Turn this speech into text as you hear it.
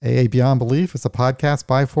AA Beyond Belief is a podcast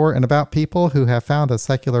by, for, and about people who have found a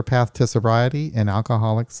secular path to sobriety in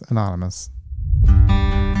Alcoholics Anonymous.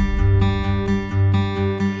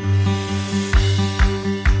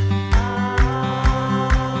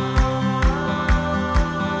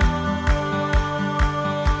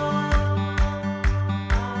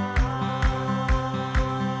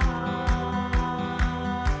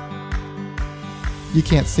 You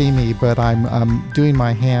can't see me, but I'm doing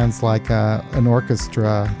my hands like an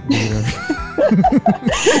orchestra leader.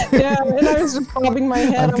 Yeah, and I was just bobbing my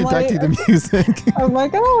head. I'm conducting the music. I'm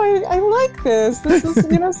like, oh, I like this. This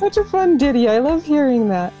is, such a fun ditty. I love hearing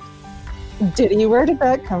that. Ditty, where did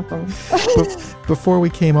that come from? Before we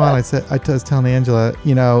came on, I was telling Angela,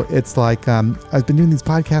 it's like I've been doing these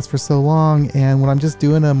podcasts for so long, and when I'm just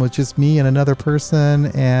doing them with just me and another person,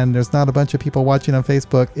 and there's not a bunch of people watching on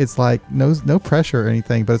Facebook, it's like no pressure or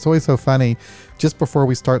anything, but it's always so funny. Just before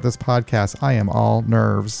we start this podcast, I am all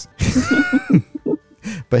nerves.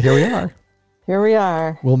 But here we are. Here we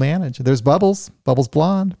are. We'll manage. There's Bubbles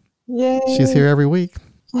Blonde. Yay. She's here every week.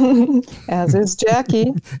 As is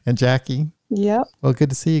Jackie. And Jackie. Yep. Well, good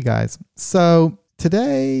to see you guys. So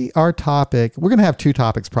today, our topic, we're going to have two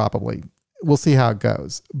topics probably. We'll see how it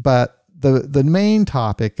goes. But the main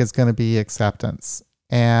topic is going to be acceptance.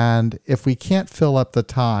 And if we can't fill up the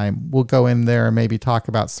time, we'll go in there and maybe talk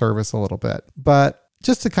about service a little bit. But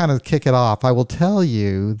just to kind of kick it off, I will tell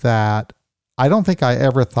you that I don't think I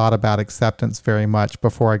ever thought about acceptance very much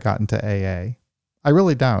before I got into AA. I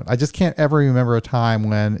really don't. I just can't ever remember a time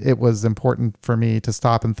when it was important for me to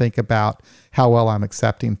stop and think about how well I'm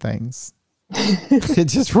accepting things. It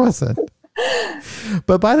just wasn't.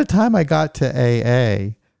 But by the time I got to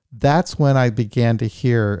AA, that's when I began to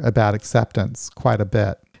hear about acceptance quite a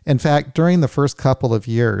bit. In fact, during the first couple of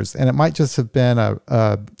years, and it might just have been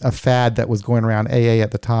a fad that was going around AA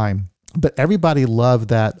at the time, but everybody loved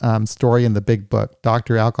that story in the big book,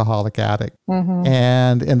 Dr. Alcoholic Addict. Mm-hmm.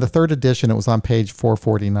 And in the third edition, it was on page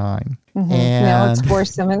 449. Mm-hmm. And now it's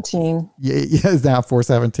 417. Yeah, it's now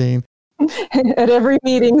 417. At every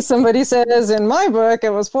meeting, somebody says, in my book, it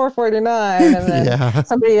was 449. And then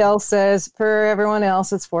somebody else says, for everyone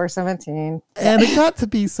else, it's 417. And it got to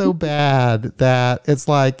be so bad that it's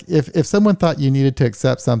like, if someone thought you needed to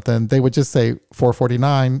accept something, they would just say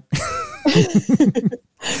 449.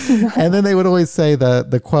 And then they would always say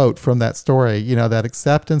the quote from that story, that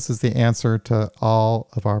acceptance is the answer to all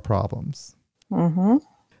of our problems. Mm-hmm.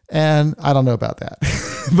 And I don't know about that,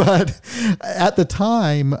 but at the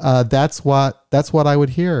time, that's what I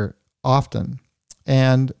would hear often.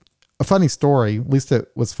 And a funny story, at least it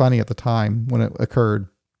was funny at the time when it occurred.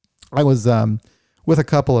 I was with a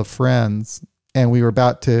couple of friends, and we were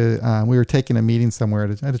we were taking a meeting somewhere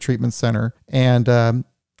at a treatment center, and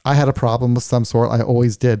I had a problem of some sort. I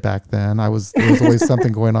always did back then. There was always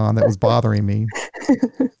something going on that was bothering me.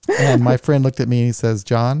 And my friend looked at me and he says,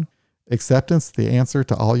 John, acceptance is the answer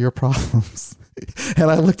to all your problems. And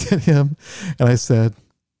I looked at him and I said,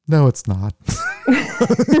 no, it's not.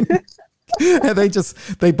 And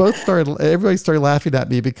everybody started laughing at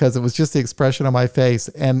me because it was just the expression on my face.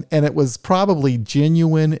 And it was probably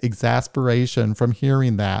genuine exasperation from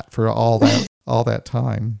hearing that for all that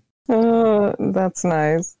time. Oh, that's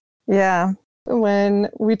nice. Yeah. When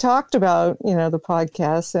we talked about, the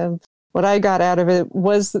podcast, and what I got out of it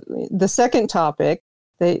was the second topic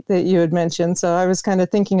that you had mentioned. So I was kind of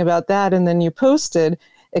thinking about that. And then you posted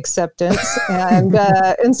acceptance and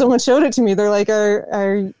someone showed it to me. They're like,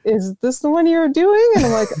 is this the one you're doing? And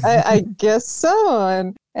I'm like, I guess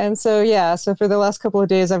so. And so, so for the last couple of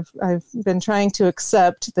days, I've been trying to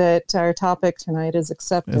accept that our topic tonight is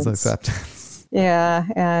acceptance. Yeah,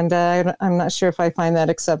 and I'm not sure if I find that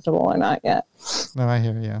acceptable or not yet. No, I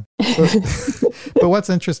hear you. But what's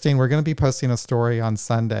interesting, we're going to be posting a story on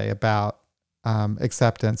Sunday about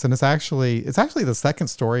acceptance, and it's actually the second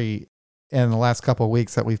story in the last couple of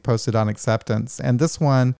weeks that we've posted on acceptance. And this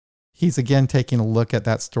one, he's again taking a look at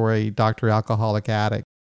that story, Dr. Alcoholic Addict.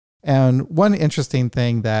 And one interesting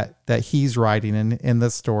thing that he's writing in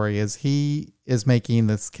this story is he is making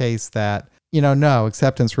this case that, no,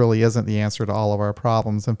 acceptance really isn't the answer to all of our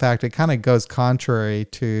problems. In fact, it kind of goes contrary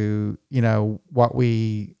to, what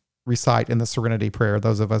we recite in the Serenity Prayer,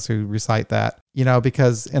 those of us who recite that,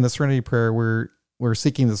 because in the Serenity Prayer, we're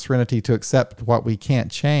seeking the serenity to accept what we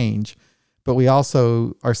can't change, but we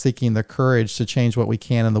also are seeking the courage to change what we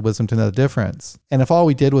can and the wisdom to know the difference. And if all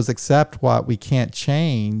we did was accept what we can't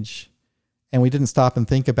change, and we didn't stop and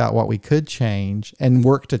think about what we could change and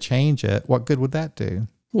work to change it, what good would that do?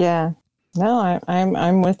 Yeah. No,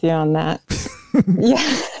 I'm with you on that.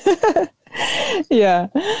 Yeah. Yeah.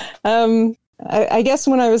 I guess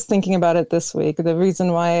when I was thinking about it this week, the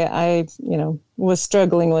reason why I, was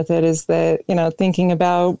struggling with it is that, thinking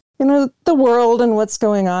about, the world and what's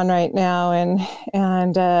going on right now, and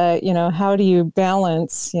how do you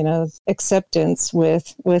balance, acceptance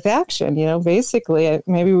with action? Basically,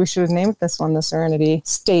 maybe we should have named this one the Serenity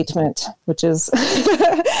Statement, which is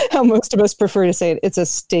how most of us prefer to say it. It's a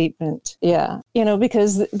statement. Yeah.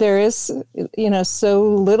 Because there is, so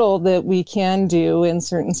little that we can do in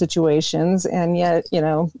certain situations. And yet,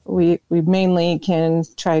 we mainly can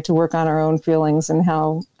try to work on our own feelings and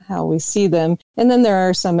how we see them. And then there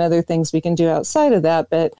are some other things we can do outside of that.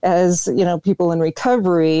 But as, people in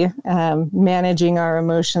recovery, managing our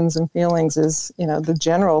emotions and feelings is, the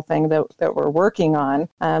general thing that we're working on,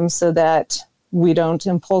 so that we don't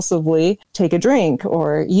impulsively take a drink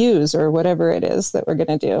or use or whatever it is that we're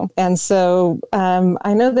going to do. And so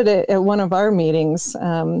I know that at one of our meetings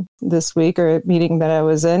this week, or a meeting that I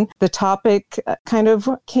was in, the topic kind of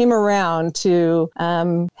came around to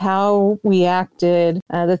how we acted,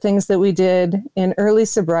 the things that we did in early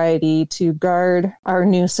sobriety to guard our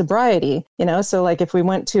new sobriety. So like if we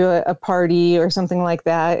went to a party or something like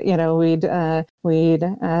that, we'd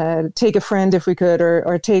take a friend if we could,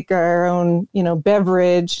 or take our own,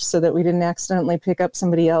 beverage so that we didn't accidentally pick up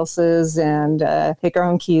somebody else's, and take our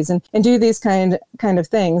own keys and do these kind of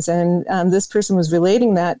things. And this person was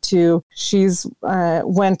relating that to, she's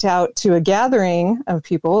went out to a gathering of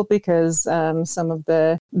people because some of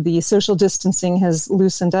the social distancing has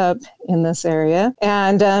loosened up in this area,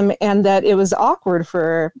 and that it was awkward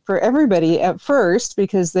for everybody at first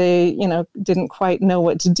because they, didn't quite know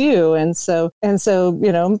what to do. And so,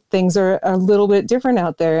 things are a little bit different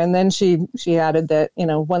out there. And then she added that,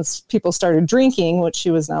 once people started drinking, which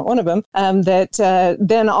she was not one of them, that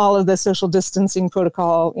then all of the social distancing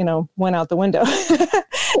protocol, went out the window.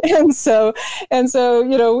 And so,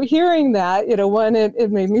 hearing that, one,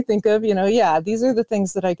 it made me think of, these are the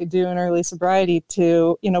things that I could do in early sobriety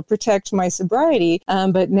to, protect my sobriety.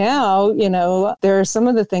 But now, there are some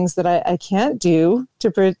of the things that I can't do to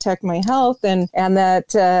protect my health. And that,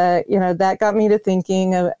 that got me to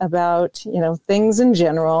thinking about, things in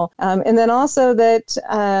general. And then also that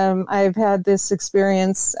I've had this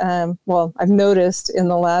experience, I've noticed in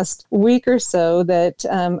the last week or so that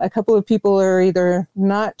a couple of people are either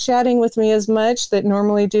not chatting with me as much that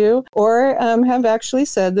normally do, or have actually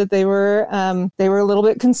said that they were a little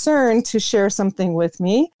bit concerned to share something with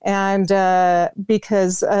me, and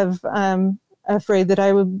because of afraid that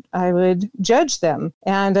I would judge them.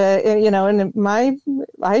 And I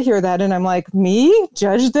hear that and I'm like, me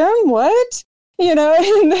judge them? What?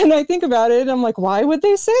 And then I think about it and I'm like, why would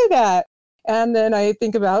they say that? And then I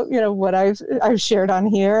think about, what I've shared on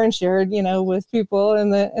here and shared, with people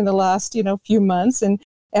in the last, few months. And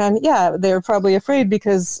yeah, they're probably afraid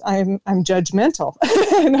because I'm judgmental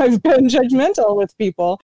and I've been judgmental with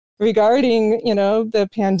people regarding, the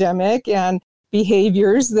pandemic and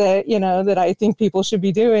behaviors that, that I think people should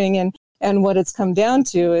be doing. And what it's come down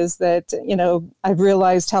to is that, I've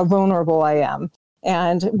realized how vulnerable I am.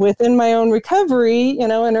 And within my own recovery,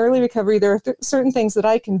 in early recovery, there are certain things that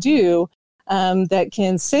I can do that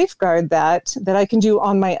can safeguard that I can do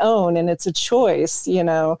on my own. And it's a choice,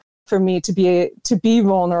 for me to be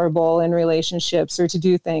vulnerable in relationships or to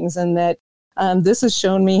do things. And that this has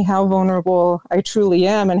shown me how vulnerable I truly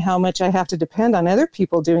am and how much I have to depend on other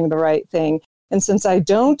people doing the right thing. And since I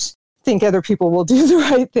don't think other people will do the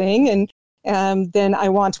right thing, and then I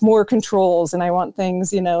want more controls and I want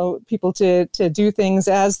things, people to do things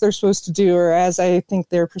as they're supposed to do or as I think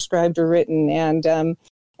they're prescribed or written.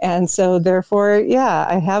 And so therefore, yeah,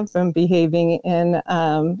 I have been behaving in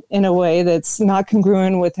a way that's not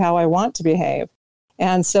congruent with how I want to behave.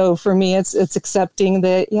 And so for me, it's accepting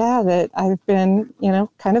that, that I've been,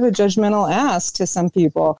 kind of a judgmental ass to some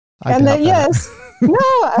people. And that, yes,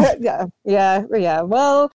 yeah.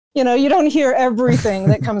 Well, you don't hear everything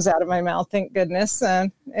that comes out of my mouth, thank goodness.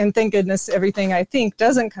 And thank goodness everything I think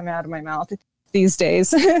doesn't come out of my mouth these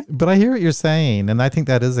days. But I hear what you're saying. And I think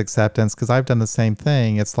that is acceptance because I've done the same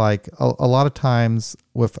thing. It's like a lot of times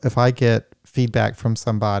if I get feedback from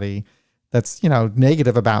somebody that's,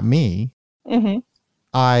 negative about me, mm-hmm.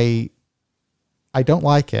 I don't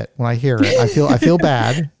like it when I hear it. I feel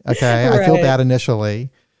bad. Okay. Right. I feel bad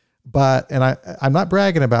initially, and I'm not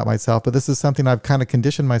bragging about myself, but this is something I've kind of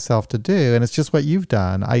conditioned myself to do. And it's just what you've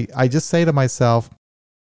done. I just say to myself,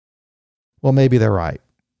 well, maybe they're right.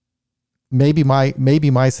 Maybe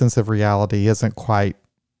my sense of reality doesn't quite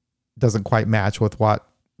match with what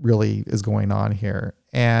really is going on here.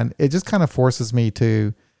 And it just kind of forces me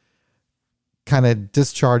to kind of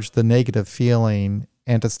discharge the negative feeling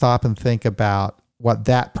and to stop and think about what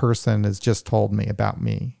that person has just told me about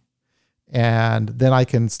me. And then I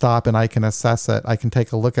can stop and I can assess it. I can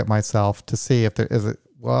take a look at myself to see if there is it.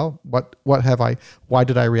 Well, why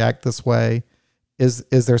did I react this way? Is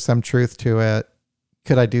there some truth to it?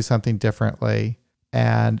 Could I do something differently?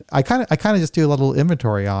 And I kind of just do a little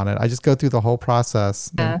inventory on it. I just go through the whole process.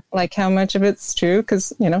 Yeah, like how much of it's true,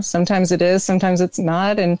 because sometimes it is, sometimes it's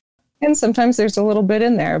not, and sometimes there's a little bit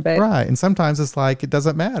in there, but right. And sometimes it's like it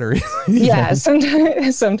doesn't matter. Yeah,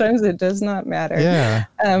 sometimes it does not matter. Yeah.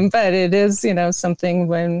 But it is, something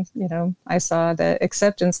when, I saw the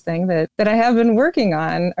acceptance thing that I have been working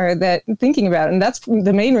on, or that thinking about. And that's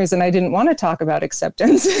the main reason I didn't want to talk about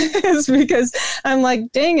acceptance is because I'm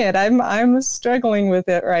like, dang it, I'm struggling with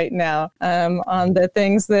it right now, on the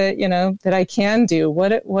things that, that I can do.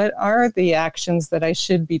 What are the actions that I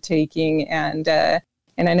should be taking?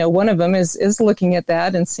 And I know one of them is looking at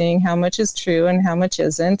that and seeing how much is true and how much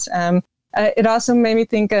isn't. It also made me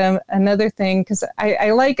think of another thing, because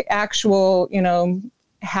I like actual,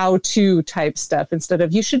 how-to type stuff instead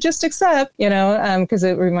of you should just accept, because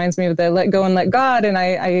it reminds me of the let go and let God. And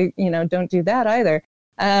I don't do that either.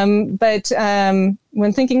 But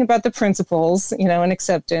when thinking about the principles, and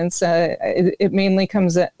acceptance, it mainly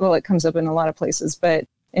comes up in a lot of places, but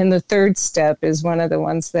in the third step is one of the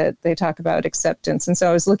ones that they talk about acceptance. And so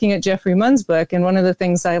I was looking at Jeffrey Munn's book, and one of the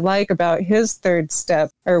things I like about his third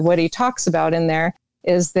step, or what he talks about in there,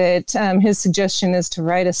 is that his suggestion is to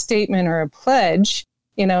write a statement or a pledge,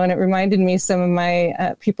 and it reminded me some of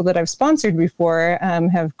my people that I've sponsored before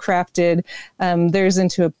have crafted theirs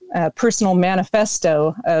into a personal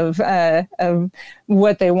manifesto of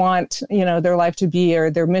what they want, their life to be,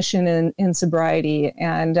 or their mission in sobriety.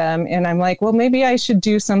 And I'm like, well, maybe I should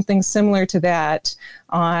do something similar to that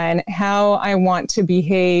on how I want to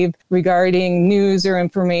behave regarding news or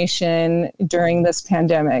information during this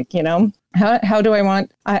pandemic, How do I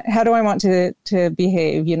want to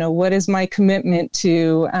behave? What is my commitment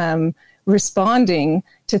to responding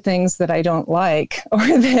to things that I don't like, or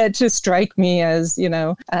that just strike me as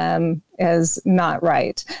not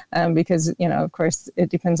right? Because of course, it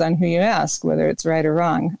depends on who you ask whether it's right or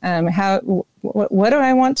wrong. What do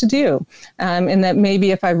I want to do? And that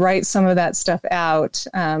maybe if I write some of that stuff out,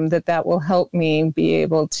 that will help me be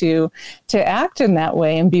able to act in that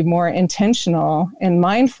way and be more intentional and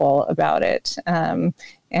mindful about it. And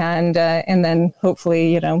then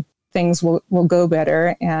hopefully, things will go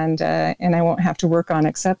better, and I won't have to work on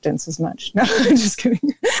acceptance as much. No, I'm just kidding.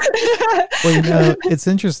 Well, it's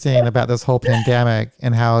interesting about this whole pandemic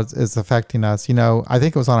and how it's affecting us. I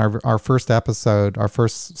think it was on our first episode, our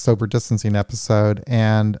first sober distancing episode,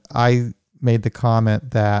 and I made the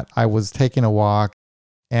comment that I was taking a walk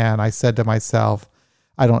and I said to myself,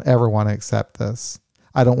 I don't ever want to accept this.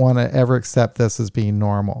 I don't want to ever accept this as being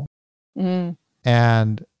normal. Mm.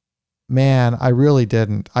 And man, I really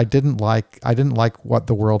didn't. I didn't like what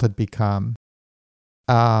the world had become.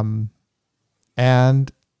 And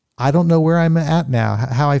I don't know where I'm at now,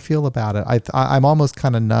 how I feel about it. I'm almost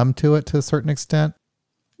kind of numb to it to a certain extent.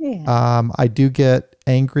 Yeah. I do get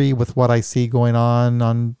angry with what I see going on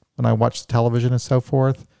when I watch the television and so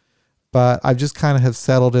forth. But I've just kind of have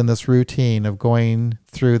settled in this routine of going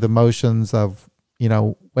through the motions of,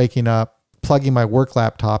 waking up, plugging my work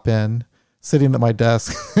laptop in, sitting at my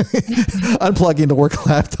desk, unplugging the work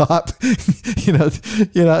laptop,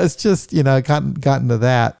 it's just, gotten to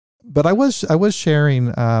that. But I was sharing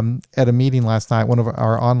at a meeting last night, one of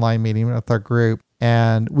our online meeting with our group,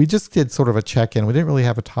 and we just did sort of a check-in. We didn't really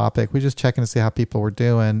have a topic. We just checking to see how people were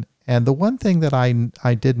doing. And the one thing that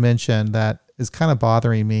I did mention that is kind of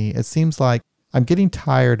bothering me, it seems like I'm getting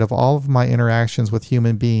tired of all of my interactions with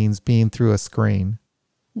human beings being through a screen.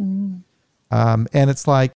 Mm. And it's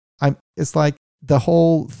like the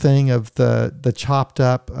whole thing of the chopped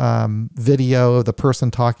up video of the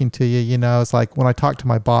person talking to you, it's like when I talk to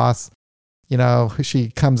my boss, she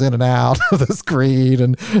comes in and out of the screen,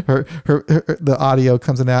 and her the audio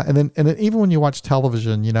comes in and out. And then even when you watch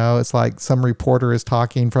television, it's like some reporter is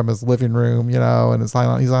talking from his living room, and it's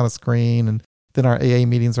like he's on a screen, and then our AA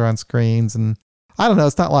meetings are on screens. And I don't know,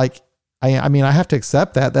 it's not like, I mean, I have to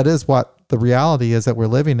accept that is what the reality is that we're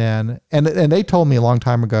living in. And they told me a long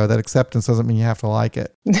time ago that acceptance doesn't mean you have to like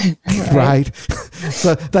it. Right.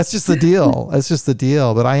 So that's just the deal. It's just the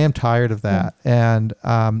deal. But I am tired of that. And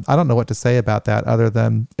I don't know what to say about that other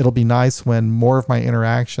than it'll be nice when more of my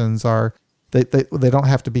interactions are, they don't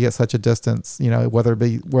have to be at such a distance, whether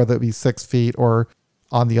it be 6 feet or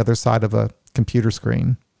on the other side of a computer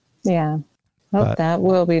screen. Yeah. Well, that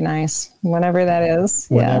will be nice. Whenever that is.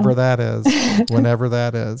 Whenever that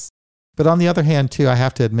is. But on the other hand, too, I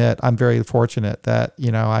have to admit, I'm very fortunate that,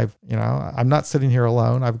 I'm not sitting here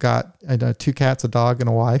alone. I've got 2 cats, a dog, and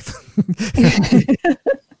a wife.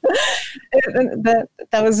 That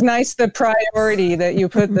was nice, the priority that you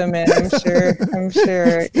put them in. I'm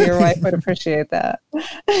sure your wife would appreciate that.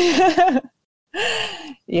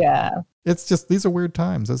 Yeah. It's just, these are weird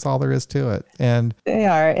times. That's all there is to it. And they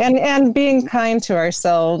are. And being kind to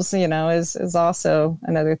ourselves, is also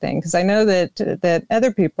another thing. Because I know that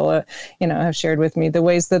other people, have shared with me the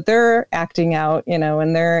ways that they're acting out,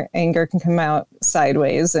 and their anger can come out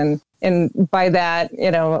sideways. And by that,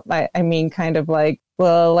 I mean kind of like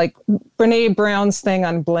Brene Brown's thing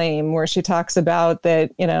on blame, where she talks about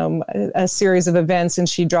that, a series of events, and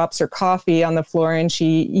she drops her coffee on the floor and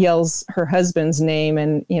she yells her husband's name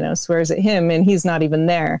and, swears at him, and he's not even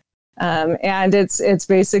there. And it's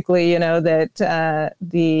basically, that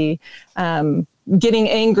the getting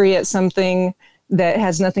angry at something that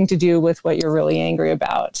has nothing to do with what you're really angry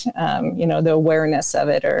about, the awareness of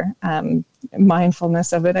it, or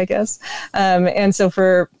mindfulness of it, I guess. And so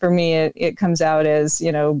for me, it comes out as,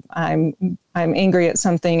 I'm angry at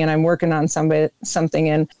something and I'm working on something,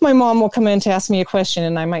 and my mom will come in to ask me a question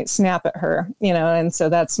and I might snap at her, and so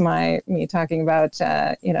that's me talking about,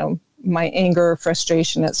 my anger,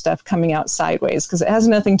 frustration at stuff coming out sideways, because it has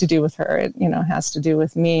nothing to do with her. It, has to do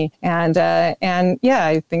with me. And yeah,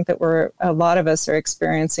 I think that a lot of us are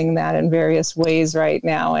experiencing that in various ways right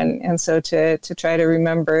now. And so to try to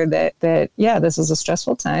remember that, yeah, this is a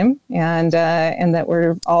stressful time, and that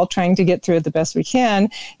we're all trying to get through it the best we can.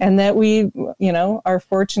 And that we, are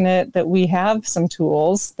fortunate that we have some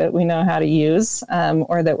tools that we know how to use,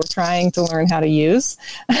 or that we're trying to learn how to use.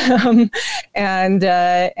 And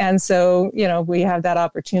so, we have that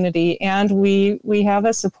opportunity, and we have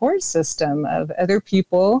a support system of other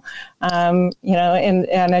people, and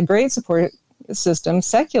a great support system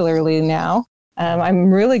secularly now. I'm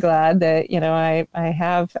really glad that, I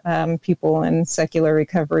have people in secular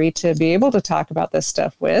recovery to be able to talk about this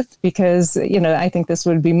stuff with, because, I think this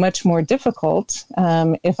would be much more difficult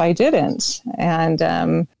if I didn't.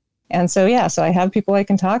 And so, yeah, so I have people I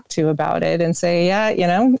can talk to about it and say, yeah,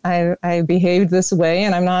 I behaved this way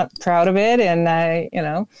and I'm not proud of it. And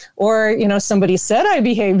or somebody said I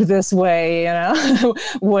behaved this way,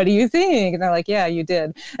 what do you think? And they're like, yeah, you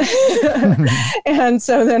did. And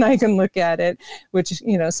so then I can look at it, which,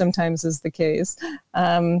 sometimes is the case.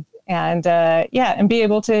 And be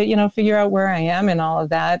able to, figure out where I am in all of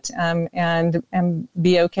that, and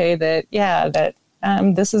be okay that, that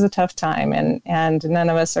this is a tough time, and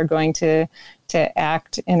none of us are going to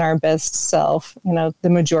act in our best self, the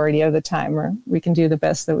majority of the time, or we can do the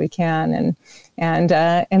best that we can. And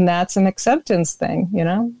that's an acceptance thing,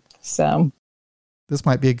 so. This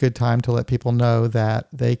might be a good time to let people know that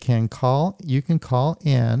you can call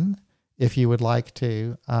in if you would like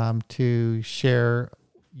to share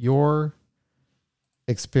your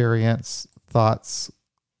experience, thoughts,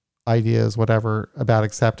 ideas, whatever, about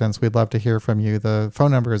acceptance. We'd love to hear from you. The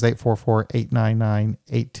phone number is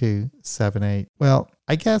 844-899-8278. Well,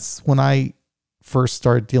 I guess when I first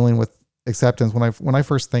started dealing with acceptance, when I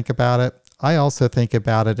first think about it, I also think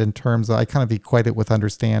about it in terms of, I kind of equate it with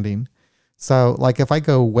understanding. So like if I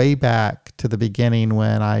go way back to the beginning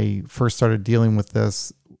when I first started dealing with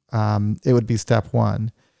this, it would be step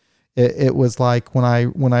one. It was like when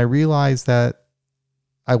I realized that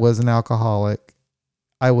I was an alcoholic,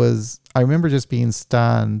 I remember just being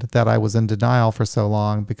stunned that I was in denial for so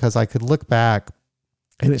long, because I could look back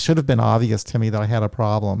and it should have been obvious to me that I had a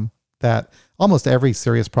problem, that almost every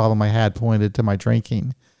serious problem I had pointed to my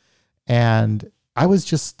drinking. And I was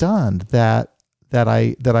just stunned that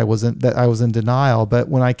I was in denial. But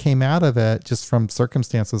when I came out of it, just from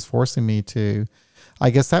circumstances forcing me to,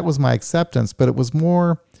 I guess that was my acceptance, but it was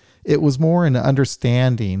more an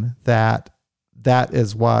understanding that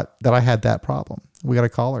I had that problem. We got a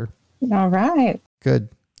caller. All right. Good.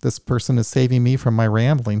 This person is saving me from my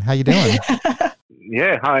rambling. How you doing?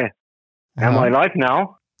 Yeah. Hi. Am I live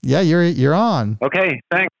now? Yeah, you're on. Okay.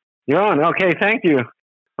 Thanks. You're on. Okay. Thank you.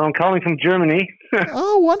 I'm calling from Germany.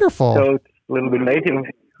 Oh, wonderful. So it's a little bit late.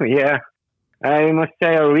 Yeah. I must say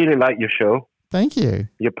I really like your show. Thank you.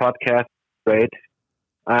 Your podcast, great.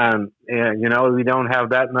 We don't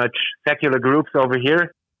have that much secular groups over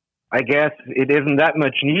here. I guess it isn't that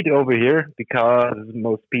much need over here because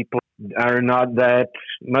most people are not that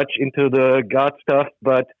much into the God stuff,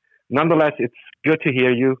 but nonetheless, it's good to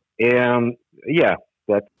hear you. And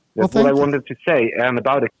that's what I wanted to say. And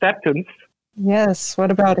about acceptance. Yes. What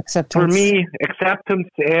about acceptance? For me, acceptance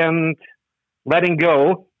and letting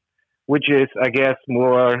go, which is, I guess,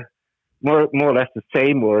 more or less the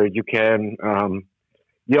same, or you can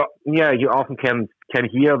you often can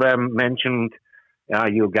hear them mentioned.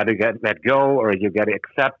 You got to let go, or you got to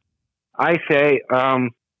accept. I say,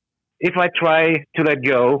 if I try to let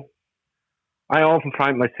go, I often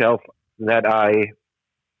find myself that I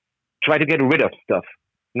try to get rid of stuff,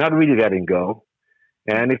 not really letting go.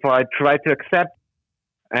 And if I try to accept,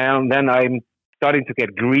 and then I'm starting to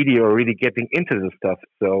get greedy or really getting into the stuff.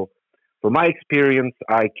 So, from my experience,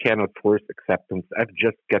 I cannot force acceptance. I've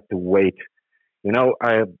just got to wait.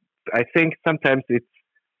 I think sometimes it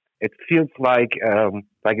feels like a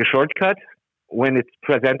shortcut when it's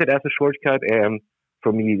presented as a shortcut, and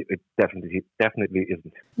for me, it definitely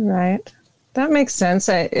isn't. Right. That makes sense.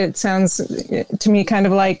 It sounds to me kind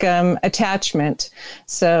of like attachment.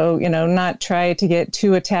 So, not try to get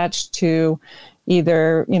too attached to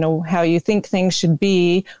either, how you think things should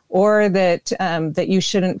be, or that you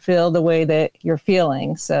shouldn't feel the way that you're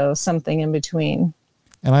feeling. So something in between.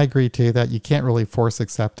 And I agree too that you can't really force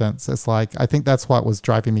acceptance. It's like, I think that's what was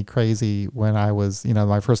driving me crazy when I was,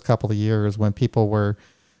 my first couple of years, when people were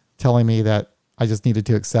telling me that I just needed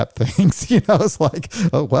to accept things. It's like,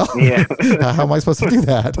 oh, well, yeah. How am I supposed to do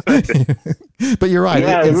that? But you're right.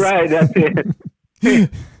 Yeah, right. That's it.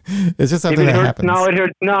 It's just something that happens. Now it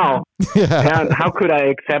hurts now. Yeah. And how could I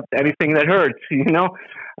accept anything that hurts?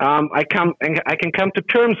 I can come to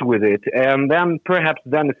terms with it, and then perhaps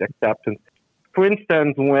it's acceptance. For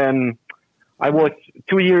instance, when I was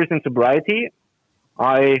 2 years in sobriety,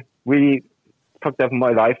 I really fucked up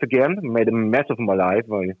my life again, made a mess of my life.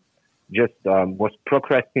 I just was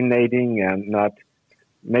procrastinating and not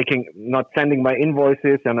sending my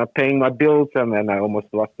invoices and not paying my bills, and then I almost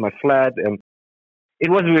lost my flat. And it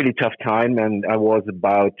was a really tough time, and I was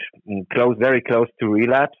very close to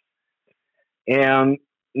relapse. And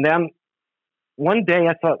then one day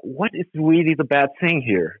I thought, what is really the bad thing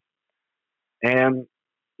here? And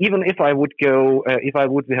even if I would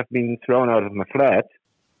have been thrown out of my flat,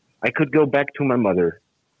 I could go back to my mother.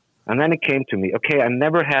 And then it came to me, okay, I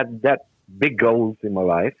never had that big goals in my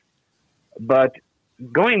life, but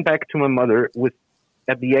going back to my mother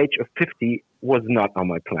at the age of 50 was not on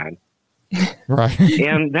my plan. Right.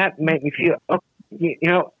 And that made me feel,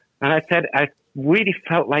 and I said, I really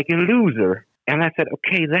felt like a loser. And I said,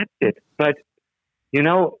 okay, that's it. But,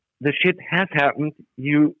 the shit has happened.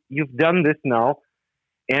 You've done this now,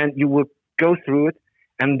 and you will go through it.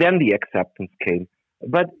 And then the acceptance came.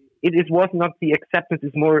 But was not the acceptance.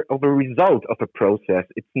 It's more of a result of a process.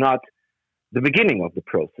 It's not the beginning of the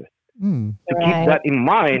process. To keep that in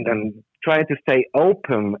mind and try to stay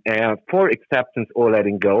open for acceptance or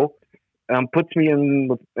letting go puts me in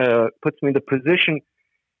the position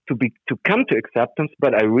to come to acceptance.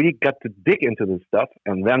 But I really got to dig into this stuff,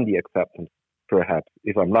 and then the acceptance, perhaps,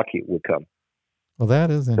 if I'm lucky, will come. Well,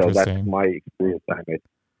 that is interesting. So that's my experience on it.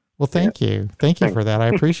 Well, thank you. Thank you for that. I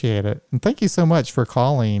appreciate it. And thank you so much for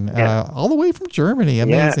calling all the way from Germany.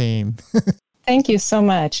 Amazing. Yeah. Thank you so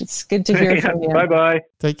much. It's good to hear from you. Bye-bye.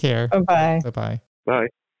 Take care. Bye-bye. Bye-bye. Bye.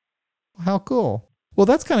 How cool. Well,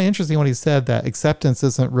 that's kind of interesting when he said that acceptance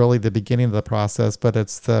isn't really the beginning of the process, but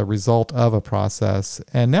it's the result of a process.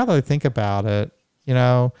 And now that I think about it,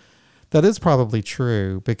 that is probably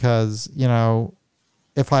true because,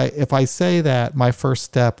 if I say that my first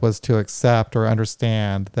step was to accept or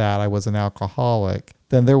understand that I was an alcoholic,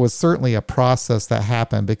 then there was certainly a process that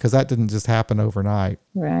happened because that didn't just happen overnight.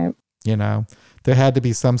 Right. There had to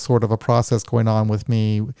be some sort of a process going on with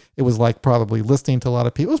me. It was like probably listening to a lot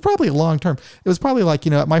of people. It was probably a long term. It was probably like,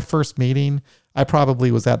 at my first meeting, I probably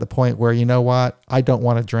was at the point where, I don't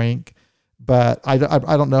want to drink, but I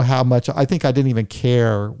don't know how much. I think I didn't even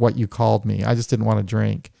care what you called me. I just didn't want to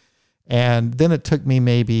drink. And then it took me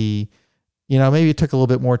maybe it took a little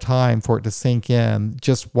bit more time for it to sink in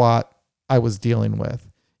just what I was dealing with,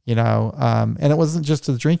 and it wasn't just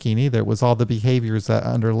the drinking either. It was all the behaviors that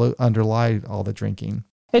underlie all the drinking.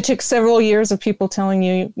 It took several years of people telling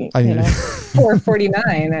you,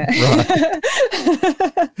 449.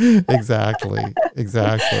 Exactly.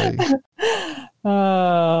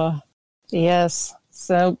 Yes.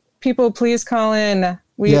 So people, please call in.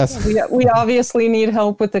 We obviously need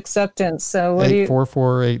help with acceptance. So what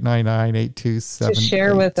 844-899-8278 to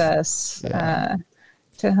share with us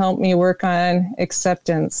to help me work on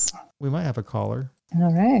acceptance. We might have a caller.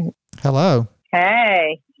 All right. Hello.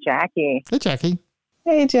 Hey, Jackie. Hey, Jackie.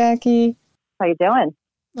 Hey, Jackie. How you doing?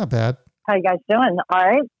 Not bad. How you guys doing? All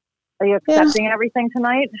right. Are you accepting everything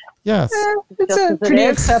tonight? Yes. It's a pretty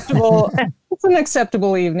acceptable. It's an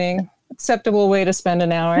acceptable evening. Acceptable way to spend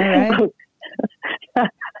an hour, right?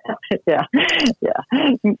 Yeah.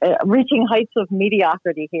 Reaching heights of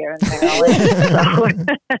mediocrity here in Maryland.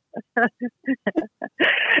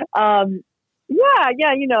 Yeah.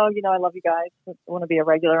 I love you guys. I want to be a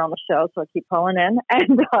regular on the show, so I keep calling in.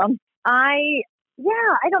 And I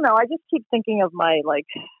don't know. I just keep thinking of my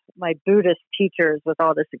Buddhist teachers with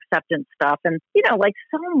all this acceptance stuff, and like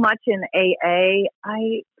so much in AA,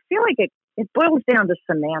 I feel like it boils down to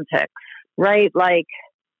semantics, right? Like,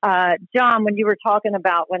 John, when you were talking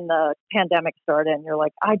about when the pandemic started, and you're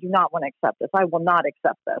like, I do not want to accept this. I will not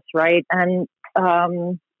accept this, right? And I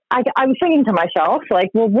was thinking to myself, like,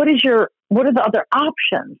 well, what are the other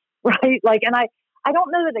options, right? Like, and I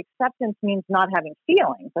don't know that acceptance means not having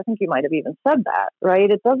feelings. I think you might have even said that, right?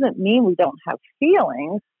 It doesn't mean we don't have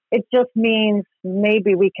feelings. It just means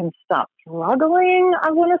maybe we can stop struggling,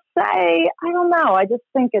 I want to say. I don't know. I just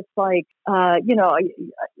think it's like,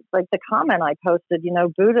 like the comment I posted,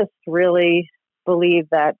 Buddhists really believe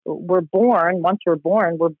that once we're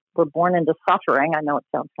born, we're born into suffering. I know it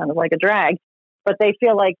sounds kind of like a drag, but they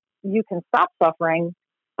feel like you can stop suffering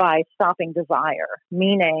by stopping desire,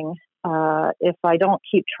 meaning if I don't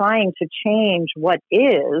keep trying to change what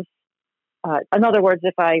is, in other words,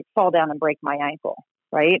 if I fall down and break my ankle,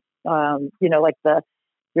 right? Like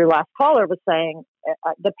your last caller was saying,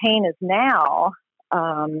 the pain is now,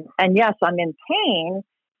 and yes, I'm in pain,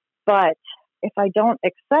 but if I don't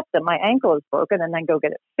accept that my ankle is broken and then go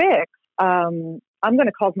get it fixed, I'm going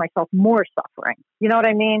to cause myself more suffering. You know what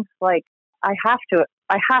I mean? Like I have to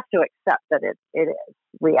accept that it is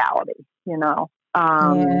reality. Yeah.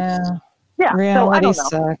 Reality so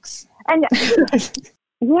sucks. And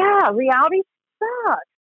yeah, reality sucks.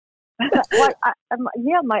 Like,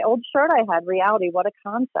 my old shirt I had, reality, what a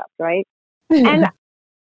concept, right? And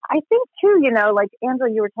I think too, like Angela,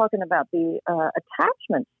 you were talking about the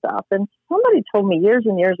attachment stuff, and somebody told me years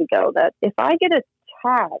and years ago that if I get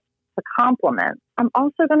attached to compliment, I'm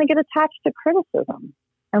also going to get attached to criticism.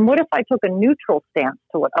 And what if I took a neutral stance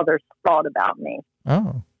to what others thought about me?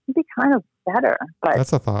 Oh, it'd be kind of better, but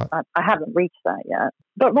that's a thought. I haven't reached that yet.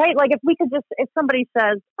 But right, like if somebody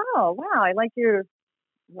says, "Oh, wow, I like your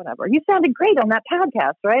whatever. You sounded great on that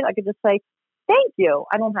podcast," right? I could just say, "Thank you."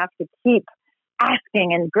 I don't have to keep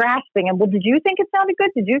asking and grasping. And well, did you think it sounded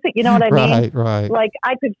good? Did you think? You know what I mean? Right. Like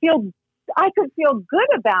I could feel good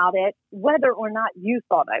about it, whether or not you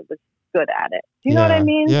thought I was good at it. Do you know what I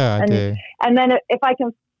mean? Yeah, I do. And then if I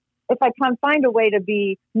can find a way to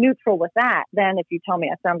be neutral with that, then if you tell me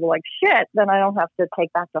I sounded like shit, then I don't have to take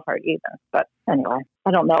that to heart either. But anyway,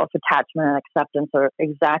 I don't know if attachment and acceptance are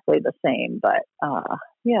exactly the same, but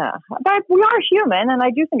yeah. But we are human, and I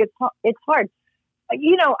do think it's hard.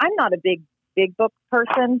 I'm not a big book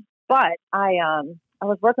person, but I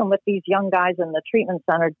was working with these young guys in the treatment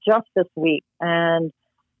center just this week, and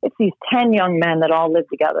it's these 10 young men that all live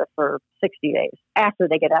together for 60 days after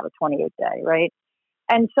they get out of 28-day, right?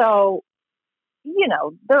 And so,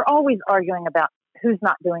 they're always arguing about who's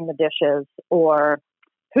not doing the dishes or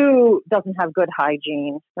who doesn't have good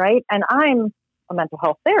hygiene, right? And I'm a mental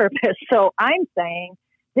health therapist, so I'm saying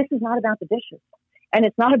this is not about the dishes and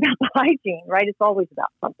it's not about the hygiene, right? It's always about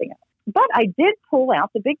something else. But I did pull out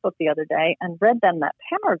the big book the other day and read them that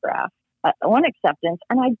paragraph on acceptance,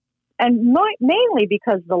 mainly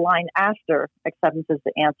because the line after acceptance is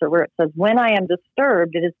the answer, where it says, when I am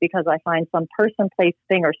disturbed, it is because I find some person, place,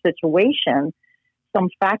 thing, or situation, some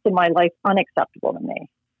fact in my life unacceptable to me,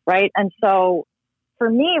 right? And so for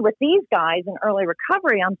me, with these guys in early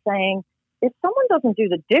recovery, I'm saying, if someone doesn't do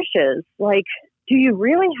the dishes, like, do you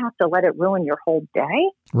really have to let it ruin your whole day?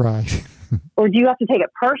 Right. Or do you have to take it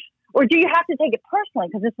personally?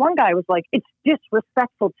 Because this one guy was like, it's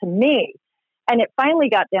disrespectful to me. And it finally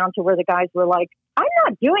got down to where the guys were like, I'm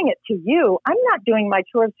not doing it to you. I'm not doing my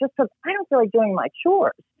chores just because I don't feel like doing my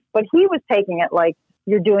chores. But he was taking it like,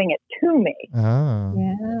 you're doing it to me. Oh.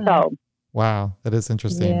 Yeah. So. Wow. That is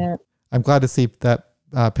interesting. Yeah. I'm glad to see that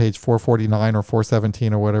page 449 or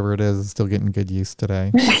 417 or whatever it is still getting good use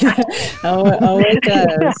today. Oh, it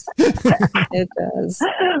does. It does.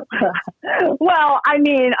 Well, I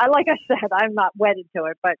mean, like I said, I'm not wedded to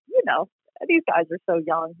it, but these guys are so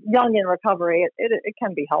young in recovery. It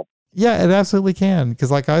can be helpful. Yeah, it absolutely can.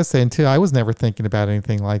 Because like I was saying too, I was never thinking about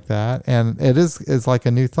anything like that. And it's like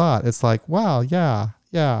a new thought. It's like, wow, yeah.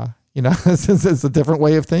 It's a different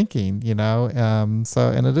way of thinking, and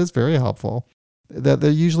it is very helpful. That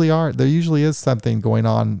there usually is something going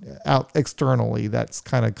on out externally that's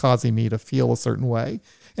kind of causing me to feel a certain way.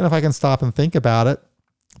 And if I can stop and think about it,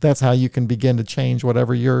 that's how you can begin to change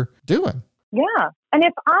whatever you're doing. Yeah. And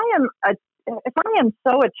if I am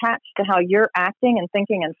so attached to how you're acting and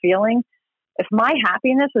thinking and feeling, if my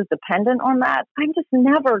happiness is dependent on that, I'm just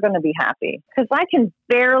never going to be happy because I can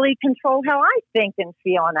barely control how I think and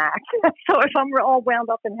feel and act. So if I'm all wound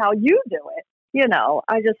up in how you do it,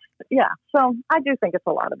 So I do think it's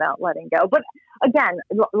a lot about letting go. But again,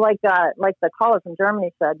 like the caller from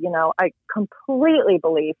Germany said, I completely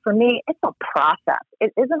believe, for me, it's a process.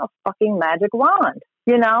 It isn't a fucking magic wand,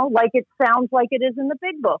 like it sounds like it is in the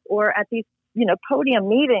big book or at these, podium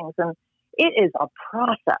meetings. And it is a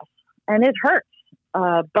process and it hurts.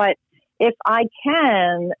 But if I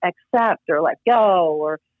can accept or let go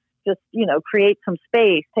or just, create some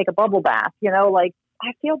space, take a bubble bath,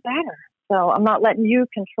 I feel better. So I'm not letting you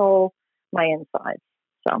control my insides.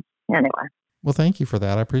 So anyway. Well, thank you for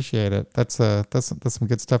that. I appreciate it. That's some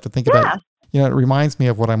good stuff to think about. It reminds me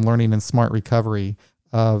of what I'm learning in Smart Recovery.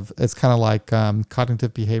 It's kind of like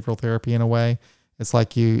cognitive behavioral therapy in a way. It's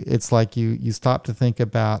like you stop to think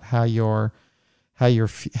about how your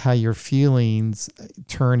feelings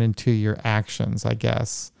turn into your actions, I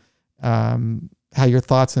guess. How your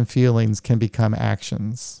thoughts and feelings can become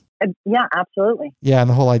actions. Yeah, absolutely. Yeah, and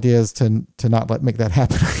the whole idea is to not make that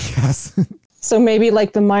happen, I guess. So maybe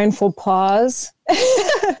like the mindful pause.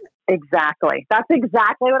 Exactly. That's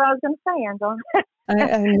exactly what I was going to say, Angela.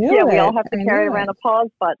 I knew it. We all have to carry around a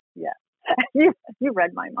pause, but you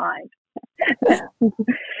read my mind.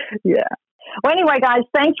 Yeah. Well, anyway, guys,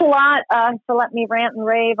 thanks a lot for letting me rant and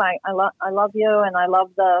rave. I love you, and I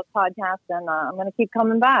love the podcast, and I'm going to keep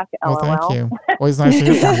coming back. Well, thank you. Always nice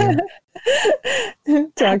to hear from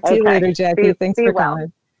you. Talk to you later, Jackie. Thanks for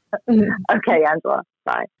coming. Okay, Angela.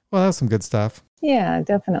 Bye. Well, that's some good stuff. Yeah,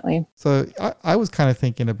 definitely. So I was kind of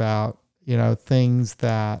thinking about, things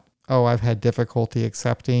that, I've had difficulty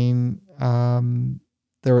accepting. And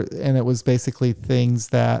it was basically things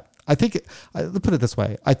that let's put it this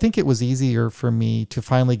way. I think it was easier for me to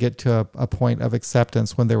finally get to a point of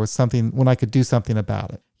acceptance when I could do something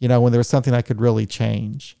about it, when there was something I could really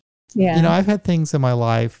change. Yeah. I've had things in my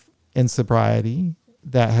life in sobriety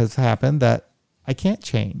that has happened that I can't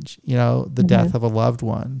change, the death of a loved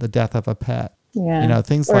one, the death of a pet,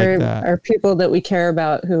 things like that. Or people that we care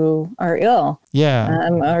about who are ill. Yeah.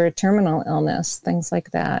 Or terminal illness, things like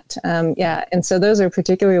that. And so those are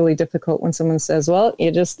particularly difficult when someone says, well, you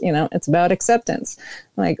just, it's about acceptance.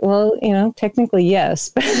 Like, well, technically, yes,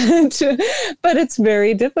 but it's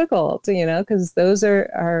very difficult, because those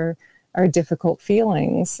are difficult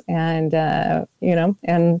feelings. And,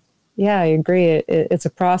 and yeah, I agree. It's a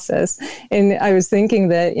process. And I was thinking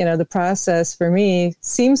that, the process for me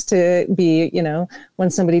seems to be, when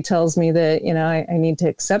somebody tells me that, I need to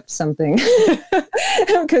accept something,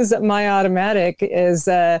 because my automatic is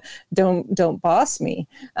don't boss me.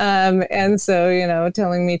 And so,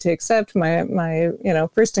 telling me to accept my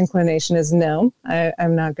first inclination is no,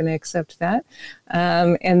 I'm not going to accept that.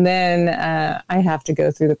 And then I have to go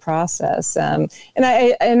through the process. And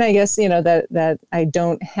I guess, that I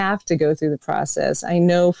don't have to go through the process. I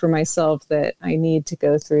know for myself that I need to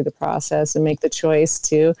go through the process and make the choice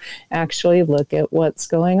to actually look at what's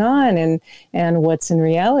going on and what's in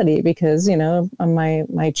reality, because,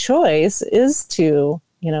 my choice is to,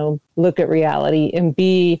 look at reality and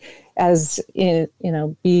be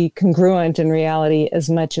congruent in reality as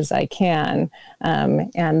much as I can.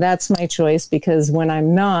 And that's my choice, because when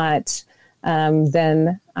I'm not,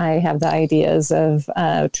 then I have the ideas of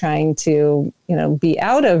trying to, be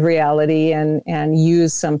out of reality and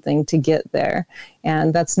use something to get there.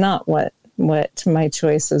 And that's not what my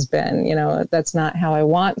choice has been. That's not how I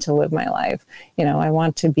want to live my life. I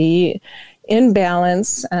want to be in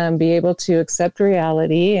balance, be able to accept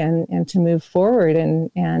reality and to move forward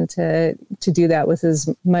and to do that with as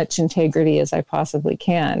much integrity as I possibly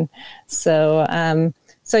can. So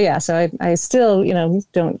I still,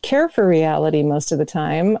 don't care for reality most of the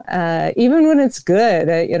time, even when it's good,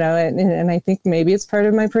 and I think maybe it's part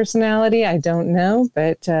of my personality. I don't know,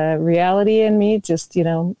 but reality in me just,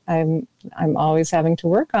 I'm always having to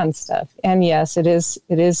work on stuff. And yes, it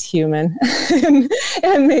is human.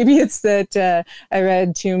 and maybe it's that I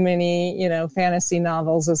read too many, fantasy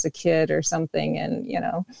novels as a kid or something.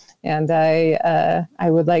 And I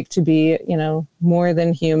would like to be, more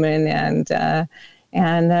than human and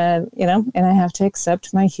I have to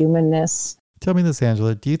accept my humanness. Tell me this,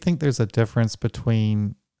 Angela, do you think there's a difference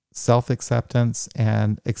between self-acceptance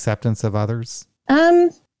and acceptance of others?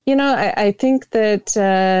 I think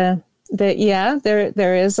that yeah,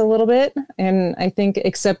 there is a little bit. And I think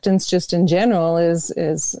acceptance just in general is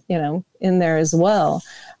in there as well.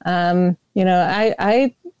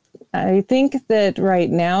 I think that right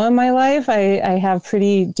now in my life, I have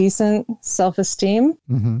pretty decent self-esteem.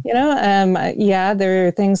 Mm-hmm. Yeah, there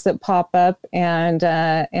are things that pop up, and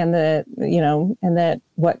that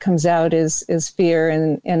what comes out is fear,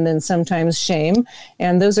 and then sometimes shame,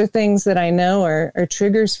 and those are things that I know are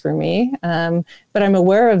triggers for me. But I'm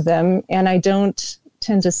aware of them, and I don't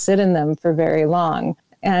tend to sit in them for very long.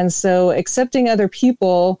 And so, accepting other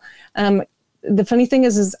people. The funny thing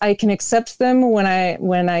is I can accept them when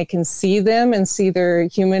I can see them and see their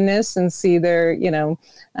humanness and see their,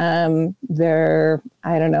 I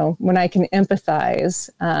don't know, when I can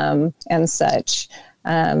empathize and such,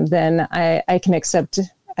 then I can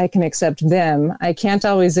accept them. I can't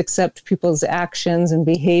always accept people's actions and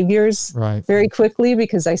behaviors very quickly,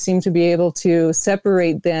 because I seem to be able to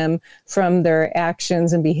separate them from their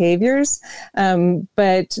actions and behaviors.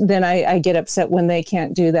 But then I get upset when they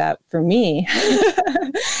can't do that for me,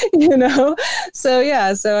 So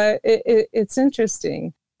it's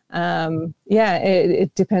interesting.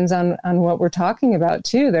 It depends on what we're talking about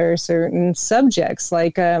too. There are certain subjects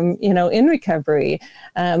like, in recovery,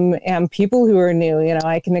 and people who are new,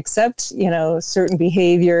 I can accept, certain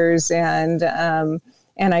behaviors and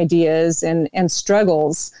ideas and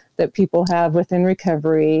struggles that people have within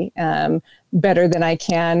recovery, better than I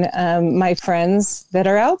can my friends that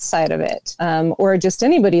are outside of it, or just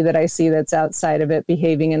anybody that I see that's outside of it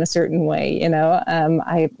behaving in a certain way.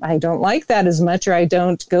 I don't like that as much, or I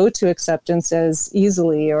don't go to acceptance as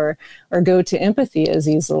easily, or go to empathy as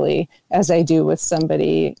easily as I do with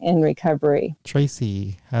somebody in recovery.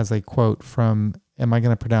 Tracy has a quote from, am I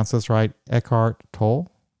going to pronounce this right? Eckhart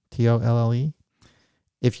Tolle, Tolle.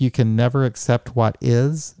 If you can never accept what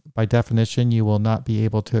is, by definition, you will not be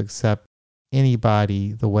able to accept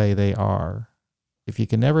anybody the way they are. If you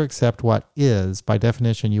can never accept what is, by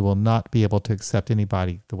definition, you will not be able to accept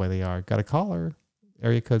anybody the way they are. Got a caller,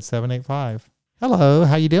 area code 785. Hello,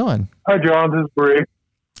 how you doing? Hi, John. This is Bree.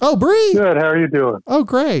 Oh, Bree. Good. How are you doing? Oh,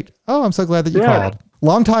 great. Oh, I'm so glad that you called.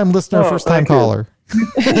 Long-time listener, first-time caller.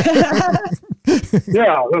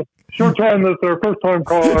 Yeah, short-time listener, first-time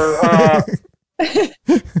caller. You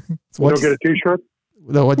don't get a T-shirt?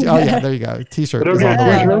 No, oh yeah, there you go. T-shirt is on the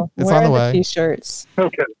way. It's on the way. T-shirts.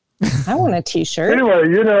 Okay. I want a T-shirt. Anyway,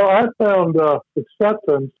 I found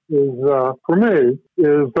acceptance is for me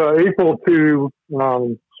is equal to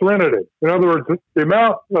serenity. In other words, the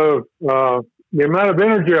amount of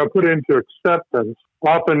energy I put into acceptance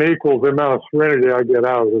often equals the amount of serenity I get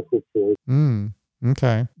out of the situation.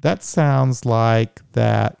 Okay, that sounds like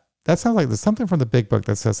that. That sounds like there's something from the Big Book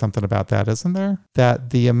that says something about that, isn't there? That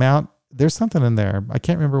the amount. There's something in there. I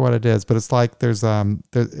can't remember what it is, but it's like there's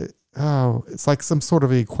it's like some sort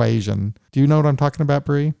of equation. Do you know what I'm talking about,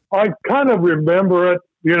 Bree? I kind of remember it.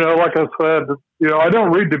 Like I said, I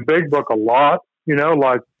don't read the Big Book a lot.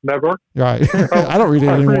 Like never. Right. I don't read it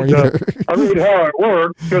anymore either. I read how it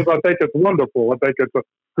works because I think it's wonderful. I think it's a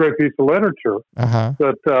great piece of literature.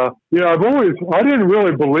 But I didn't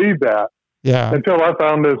really believe that. Yeah. Until I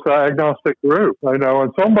found this agnostic group, and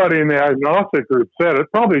somebody in the agnostic group said it,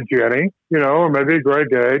 probably Jenny, or maybe Greg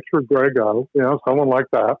H. or Greg O., someone like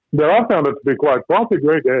that. But I found it to be probably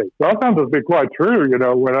Greg H. But I found it to be quite true,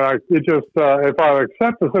 when if I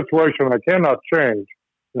accept the situation I cannot change,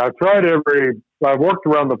 and I've worked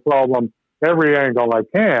around the problem every angle I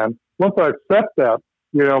can. Once I accept that,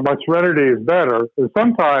 my serenity is better. And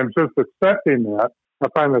sometimes just accepting that, I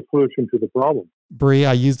find the solution to the problem. Bree,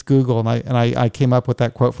 I used Google and I came up with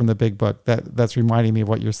that quote from the Big Book that's reminding me of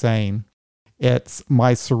what you're saying. It's,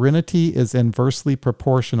 my serenity is inversely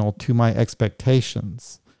proportional to my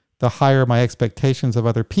expectations. The higher my expectations of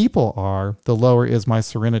other people are, the lower is my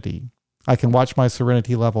serenity. I can watch my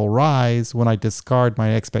serenity level rise when I discard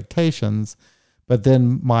my expectations, but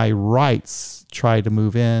then my rights try to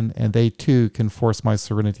move in and they too can force my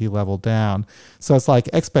serenity level down. So it's like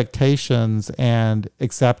expectations and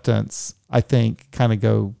acceptance, I think, kind of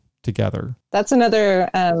go together. That's another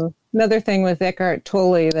thing with Eckhart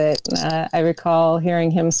Tolle that I recall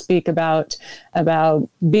hearing him speak about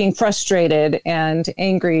being frustrated and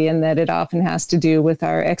angry, and that it often has to do with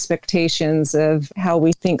our expectations of how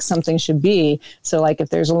we think something should be. So like if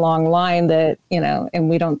there's a long line that, and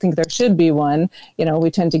we don't think there should be one,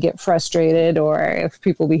 we tend to get frustrated, or if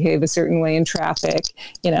people behave a certain way in traffic,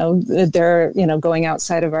 they're, going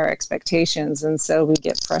outside of our expectations. And so we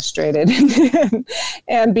get frustrated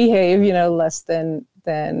and behave, less than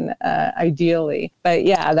than ideally. But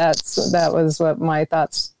yeah, that was what my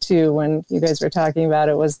thoughts too when you guys were talking about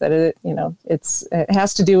it, was that it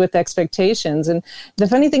has to do with expectations. And the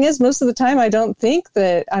funny thing is, most of the time I don't think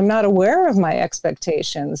that I'm not aware of my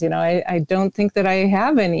expectations. I don't think that I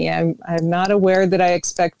have any. I'm not aware that I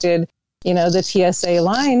expected the TSA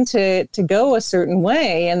line to go a certain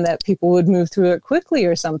way and that people would move through it quickly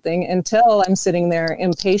or something, until I'm sitting there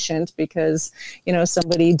impatient because,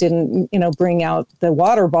 somebody didn't, bring out the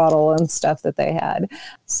water bottle and stuff that they had.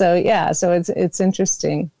 So yeah, so it's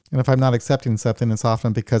interesting. And if I'm not accepting something, it's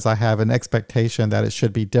often because I have an expectation that it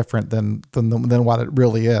should be different than what it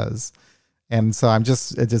really is. And so it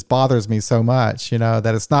just bothers me so much,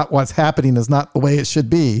 that it's not what's happening is not the way it should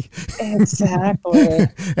be. Exactly.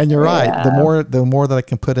 And you're right. The more that I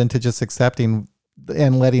can put into just accepting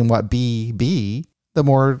and letting what be, the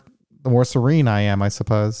more serene I am, I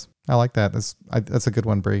suppose. I like that. That's a good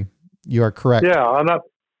one, Bree. You are correct. Yeah. And I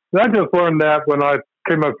just learned that when I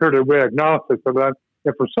came up here to be agnostic. So that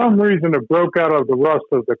if for some reason it broke out of the rust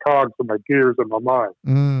of the cogs of my gears in my mind,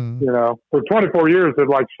 for 24 years,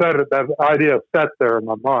 that idea sat there in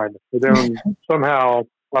my mind. And then somehow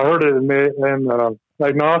I heard it in an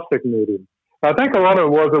agnostic meeting. I think a lot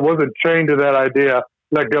of it wasn't chained to that idea,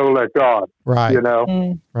 let go, let God. Right.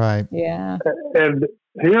 Right. Yeah. And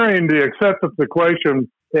hearing the acceptance equation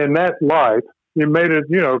in that light, you made it,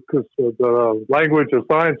 because the language of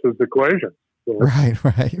science is equations. So, right.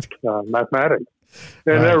 Mathematics.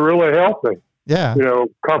 And that really helped me,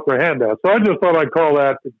 comprehend that. So I just thought I'd call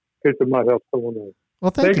that in case it might help someone else.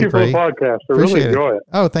 Well, thank you for the podcast. I really enjoy it.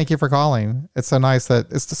 Oh, thank you for calling. It's so nice to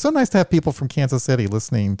have people from Kansas City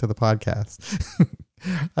listening to the podcast.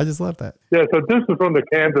 I just love that. Yeah, so this is from the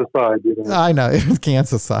Kansas side. I know, it's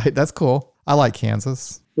Kansas side. That's cool. I like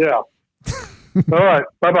Kansas. Yeah. All right.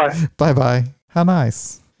 Bye-bye. Bye-bye. How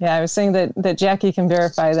nice. Yeah, I was saying that Jackie can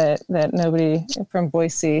verify that nobody from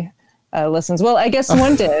Boise listens. Well, I guess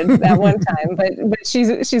one did at one time, but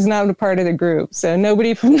she's not a part of the group, so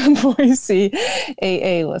nobody from the Boise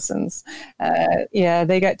AA listens. Yeah,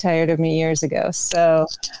 they got tired of me years ago. So,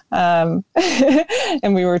 and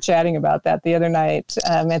we were chatting about that the other night.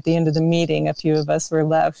 At the end of the meeting, a few of us were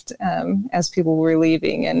left as people were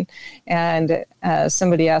leaving, and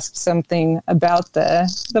somebody asked something about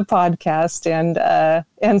the podcast,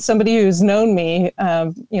 and somebody who's known me,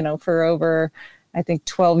 for over, I think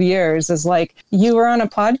 12 years, is like, you were on a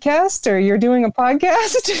podcast, or you're doing a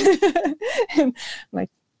podcast? And I'm like,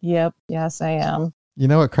 yep, yes, I am. You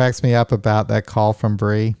know what cracks me up about that call from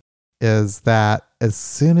Bree is that as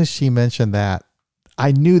soon as she mentioned that,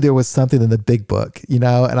 I knew there was something in the big book, and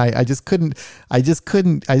I just couldn't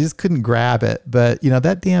grab it. But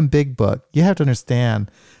that damn big book, you have to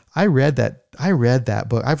understand, I read that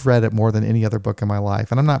book. I've read it more than any other book in my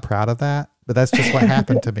life. And I'm not proud of that, but that's just what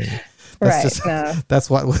happened to me. That's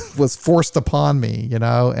what was forced upon me,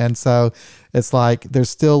 And so it's like,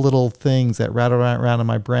 there's still little things that rattle around in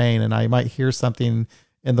my brain, and I might hear something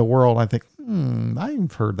in the world. And I think,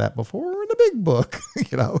 I've heard that before in the big book,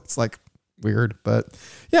 it's like weird, but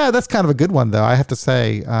yeah, that's kind of a good one though. I have to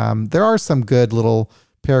say, there are some good little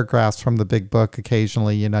paragraphs from the big book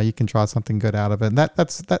occasionally, you can draw something good out of it. And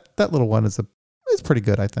that little one is pretty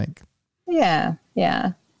good, I think. Yeah.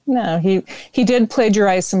 Yeah. No, he did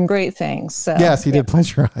plagiarize some great things. So. Yes, he did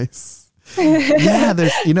plagiarize. Yeah,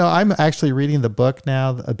 I'm actually reading the book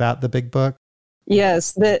now about the big book.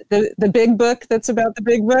 Yes, the big book that's about the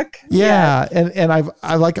big book. Yeah, and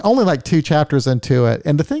I like only like 2 chapters into it.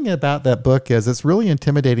 And the thing about that book is it's really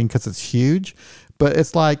intimidating because it's huge, but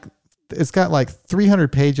it's got like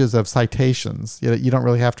 300 pages of citations you don't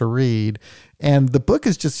really have to read. And the book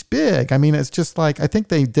is just big. I mean, it's just like, I think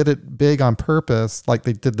they did it big on purpose, like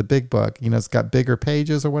they did the big book. It's got bigger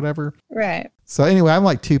pages or whatever. Right. So anyway, I'm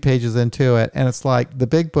like 2 pages into it. And it's like the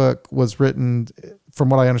big book was written,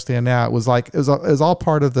 from what I understand now, it was all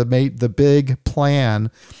part of the big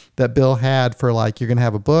plan that Bill had for, like, you're going to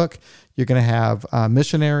have a book, you're going to have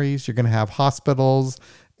missionaries, you're going to have hospitals,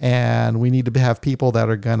 and we need to have people that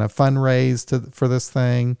are going to fundraise for this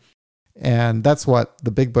thing. And that's what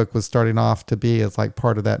the big book was starting off to be, as like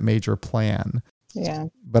part of that major plan. Yeah.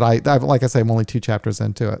 But I like I say, I'm only 2 chapters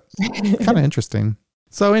into it. Kind of interesting.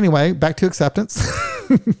 So anyway, back to acceptance.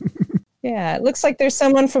 Yeah. It looks like there's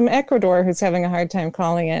someone from Ecuador who's having a hard time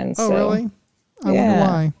calling in. Oh, really? I wonder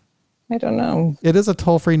why. I don't know. It is a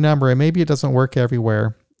toll-free number, and maybe it doesn't work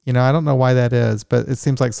everywhere. I don't know why that is, but it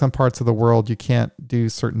seems like some parts of the world you can't do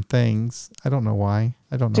certain things. I don't know why.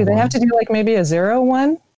 Do they have to do like maybe a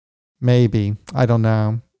 01? Maybe. I don't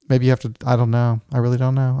know. Maybe you have to, I don't know. I really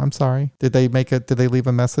don't know. I'm sorry. Did they leave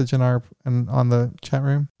a message on the chat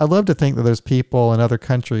room? I'd love to think that there's people in other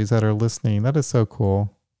countries that are listening. That is so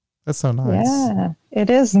cool. That's so nice. Yeah, it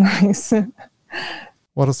is nice.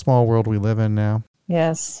 What a small world we live in now.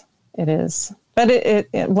 Yes, it is. But it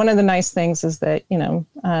one of the nice things is that,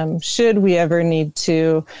 should we ever need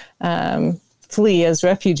to flee as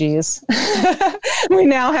refugees, we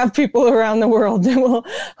now have people around the world that will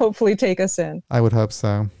hopefully take us in. I would hope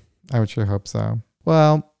so. I would sure hope so.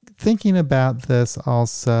 Well, thinking about this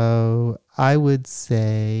also, I would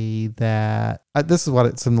say that this is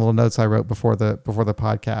some little notes I wrote before the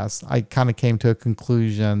podcast. I kind of came to a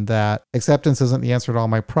conclusion that acceptance isn't the answer to all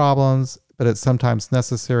my problems, but it's sometimes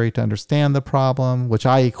necessary to understand the problem, which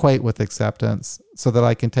I equate with acceptance, so that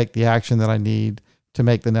I can take the action that I need to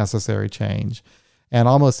make the necessary change. And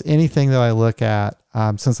almost anything that I look at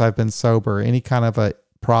since I've been sober, any kind of a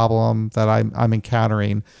problem that I'm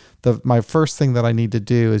encountering, my first thing that I need to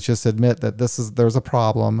do is just admit that there's a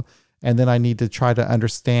problem, and then I need to try to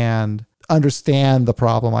understand the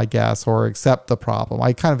problem, I guess, or accept the problem.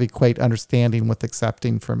 I kind of equate understanding with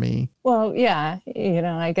accepting for me. Well, yeah,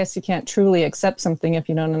 I guess you can't truly accept something if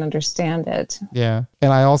you don't understand it. Yeah.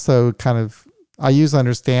 And I also I use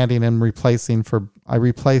understanding and I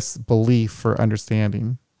replace belief for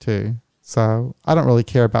understanding too. So I don't really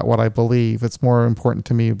care about what I believe. It's more important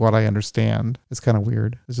to me what I understand. It's kind of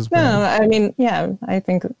weird. It's just weird. No, I mean, yeah, I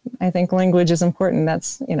think language is important.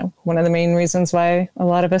 That's, one of the main reasons why a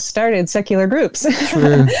lot of us started secular groups.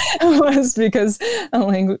 True. was because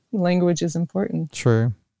language is important.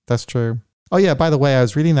 True. That's true. Oh yeah, by the way, I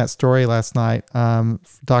was reading that story last night,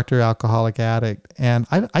 Dr. Alcoholic Addict, and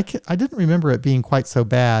I didn't remember it being quite so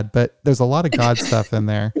bad, but there's a lot of God stuff in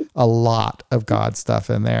there, a lot of God stuff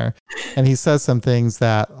in there. And he says some things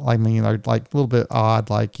that, are like a little bit odd,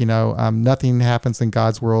 like, nothing happens in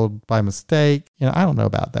God's world by mistake. I don't know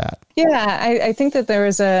about that. Yeah, I think that there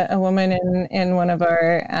was a woman in one of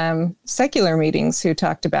our secular meetings who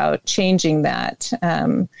talked about changing that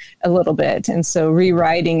a little bit. And so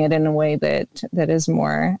rewriting it in a way that is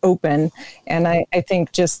more open. And I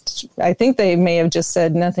think they may have just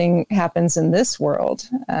said nothing happens in this world,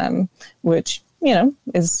 which,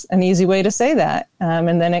 is an easy way to say that.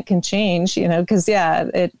 And then it can change, because,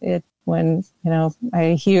 when,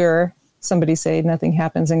 I hear somebody say nothing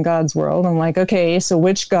happens in God's world, I'm like, okay, so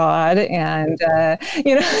which God? And,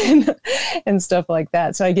 and stuff like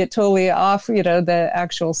that. So I get totally off, the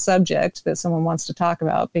actual subject that someone wants to talk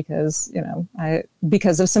about because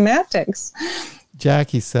of semantics.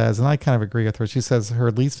 Jackie says, and I kind of agree with her, she says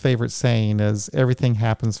her least favorite saying is everything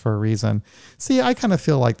happens for a reason. See, I kind of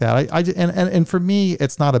feel like that. And for me,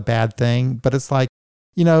 it's not a bad thing, but it's like,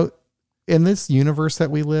 in this universe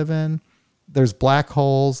that we live in, there's black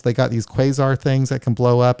holes. They got these quasar things that can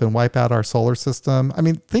blow up and wipe out our solar system. I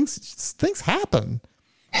mean, things happen,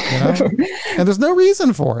 and there's no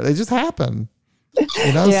reason for it. They just happen.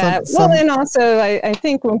 Yeah. And also I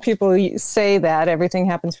think when people say that everything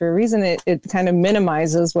happens for a reason, it kind of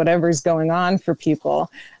minimizes whatever's going on for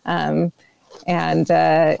people. Which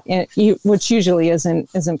usually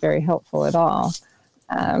isn't very helpful at all.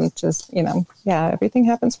 Everything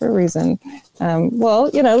happens for a reason.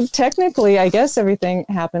 Technically, I guess everything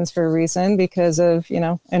happens for a reason because of,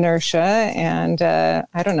 inertia and,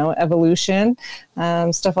 evolution,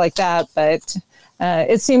 stuff like that. But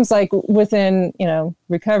it seems like within,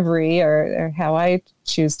 recovery or how I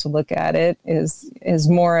choose to look at it is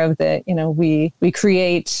more of the, we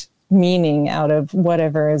create meaning out of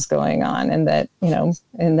whatever is going on, and that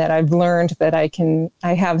I've learned that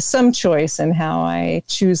I have some choice in how I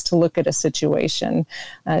choose to look at a situation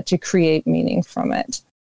to create meaning from it.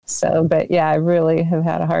 So, but yeah, I really have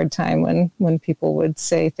had a hard time when people would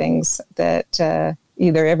say things that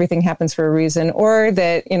either everything happens for a reason, or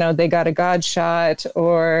that they got a God shot,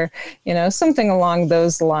 or something along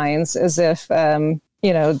those lines, as if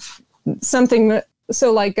something.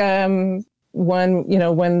 So like when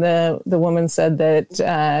the woman said that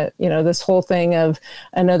this whole thing of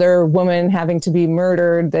another woman having to be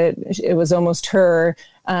murdered, that it was almost her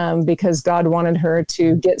because God wanted her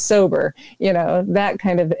to get sober, that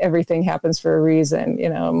kind of everything happens for a reason.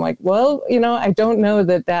 I'm like, well, I don't know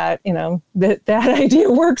that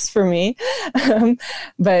idea works for me.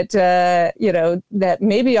 But that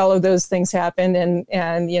maybe all of those things happened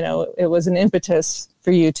and it was an impetus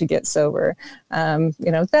for you to get sober.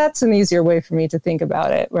 That's an easier way for me to think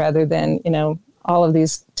about it, rather than, all of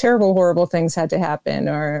these terrible, horrible things had to happen,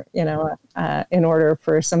 or, in order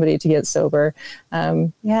for somebody to get sober.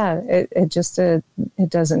 It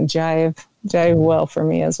doesn't jive well for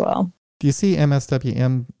me as well. Do you see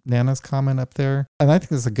MSWM Nana's comment up there? And I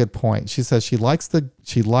think this is a good point. She says she likes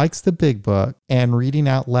the big book, and reading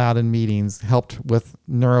out loud in meetings helped with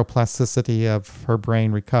neuroplasticity of her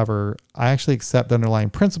brain recover. I actually accept the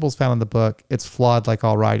underlying principles found in the book. It's flawed like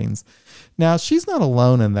all writings. Now, she's not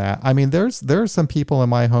alone in that. I mean, there are some people in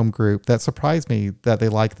my home group that surprise me that they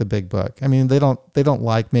like the big book. I mean, they don't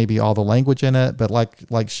like maybe all the language in it, but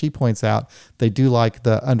like she points out, they do like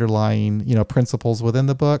the underlying, principles within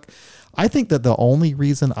the book. I think that the only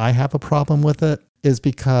reason I have a problem with it is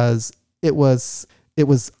because it was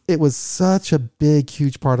such a big,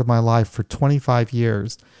 huge part of my life for 25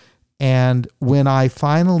 years. And when I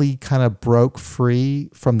finally kind of broke free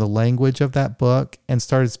from the language of that book and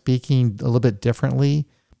started speaking a little bit differently,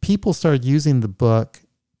 people started using the book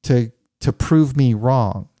to prove me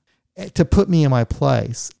wrong, to put me in my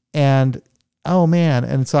place. And oh man.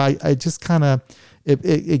 And so I just kind of,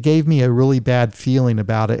 it gave me a really bad feeling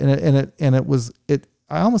about it.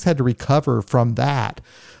 I almost had to recover from that.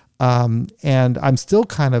 And I'm still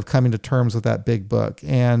kind of coming to terms with that big book.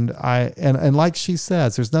 And like she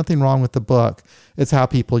says, there's nothing wrong with the book. It's how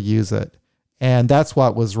people use it. And that's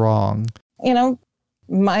what was wrong.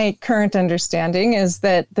 My current understanding is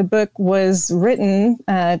that the book was written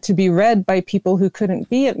to be read by people who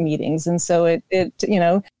couldn't be at meetings. And so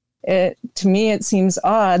to me, it seems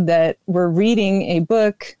odd that we're reading a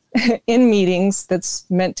book in meetings that's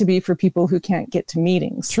meant to be for people who can't get to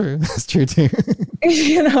meetings. True. That's true too.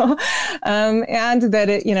 And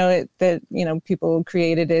that people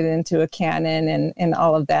created it into a canon and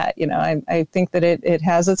all of that. I think that it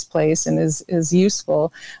has its place and is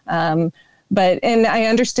useful. But I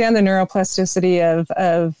understand the neuroplasticity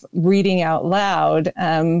of reading out loud.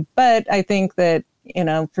 But I think that,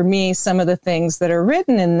 for me, some of the things that are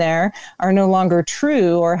written in there are no longer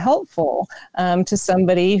true or helpful to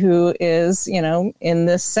somebody who is, in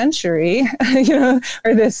this century,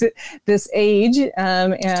 or this age,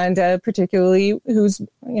 and particularly who's,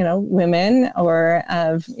 women or,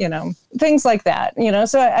 things like that.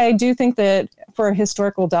 So I do think that for a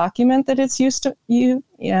historical document that it's used to,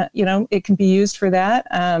 it can be used for that.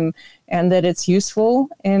 And that it's useful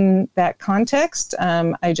in that context.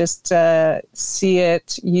 I just see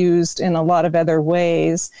it used in a lot of other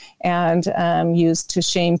ways and used to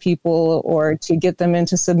shame people or to get them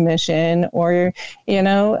into submission or,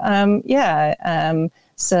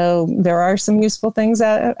 so there are some useful things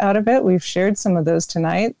out of it. We've shared some of those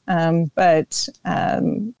tonight, but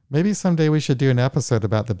maybe someday we should do an episode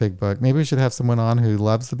about the big book. Maybe we should have someone on who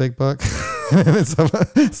loves the big book and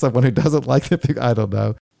someone who doesn't like the big, I don't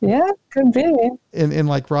know. Yeah, could be. And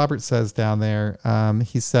like Robert says down there,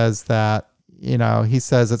 he says that, he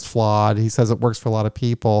says it's flawed. He says it works for a lot of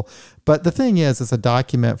people. But the thing is, it's a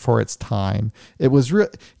document for its time. It was,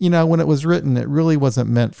 when it was written, it really wasn't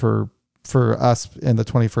meant for us in the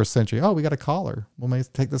 21st century. Oh, we got a caller. We'll maybe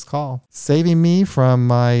take this call. Saving me from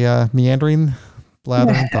my meandering,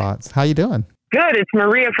 blathering thoughts. How you doing? Good. It's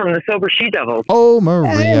Maria from the Sober She-Devils. Oh,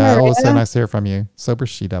 Maria. Hey, Maria. Oh, so nice to hear from you. Sober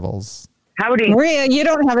She-Devils. Howdy. Maria, you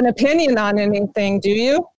don't have an opinion on anything, do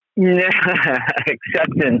you?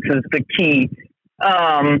 Acceptance is the key.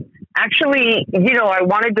 Actually, I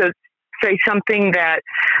wanted to say something that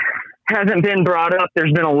hasn't been brought up.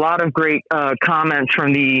 There's been a lot of great comments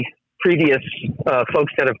from the previous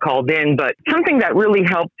folks that have called in, but something that really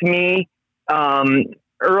helped me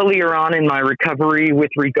earlier on in my recovery with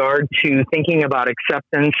regard to thinking about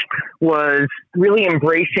acceptance was really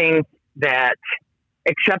embracing that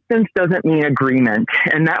acceptance doesn't mean agreement.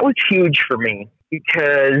 And that was huge for me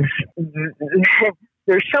because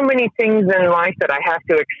there's so many things in life that I have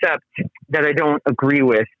to accept that I don't agree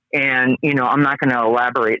with. And, I'm not going to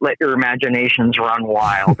elaborate. Let your imaginations run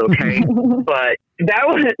wild. Okay. But that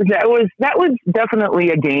was definitely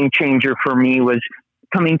a game changer for me, was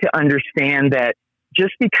coming to understand that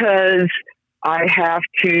just because I have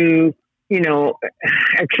to,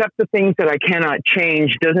 accept the things that I cannot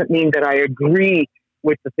change doesn't mean that I agree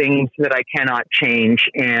with the things that I cannot change.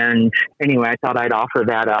 And anyway, I thought I'd offer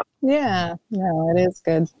that up. Yeah, no, it is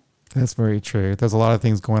good. That's very true. There's a lot of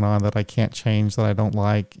things going on that I can't change, that I don't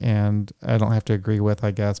like, and I don't have to agree with, I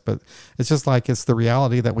guess. But it's just like, it's the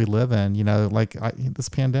reality that we live in, this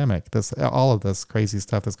pandemic, all of this crazy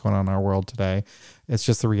stuff that's going on in our world today. It's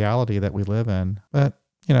just the reality that we live in. But,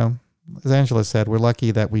 as Angela said, we're lucky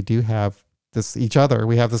that we do have each other.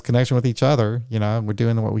 We have this connection with each other. We're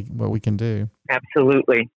doing what we can do.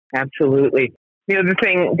 Absolutely. The other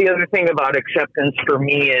thing about acceptance for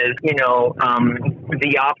me is,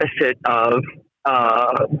 the opposite of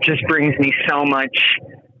just brings me so much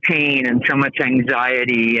pain and so much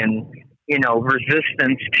anxiety and,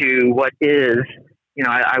 resistance to what is.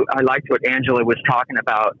 I liked what Angela was talking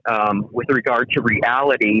about with regard to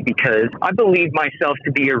reality, because I believe myself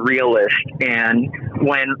to be a realist. And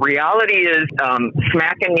when reality is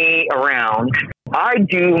smacking me around, I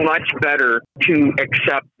do much better to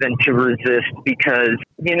accept than to resist, because,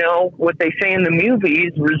 what they say in the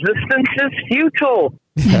movies, resistance is futile.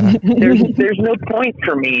 Yeah. There's no point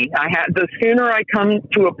for me. The sooner I come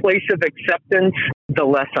to a place of acceptance, the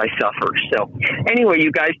less I suffer. So anyway,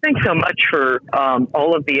 you guys, thanks so much for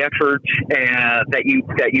all of the effort that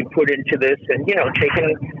you put into this, and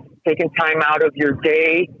taking time out of your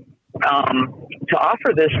day to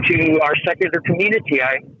offer this to our secular community.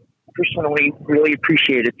 I personally really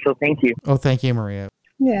appreciate it. So thank you. Oh, thank you, Maria.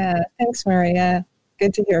 Yeah, thanks, Maria.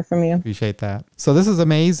 Good to hear from you. Appreciate that. So this is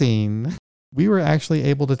amazing. We were actually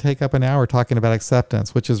able to take up an hour talking about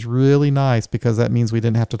acceptance, which is really nice, because that means we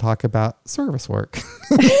didn't have to talk about service work.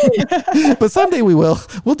 But someday we will.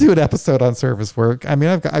 We'll do an episode on service work. I mean,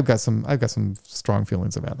 I've got some strong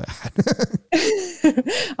feelings about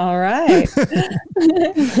that. All right.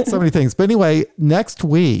 So many things. But anyway, next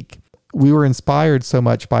week, we were inspired so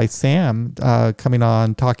much by Sam coming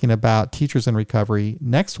on talking about teachers in recovery.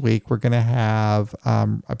 Next week, we're going to have,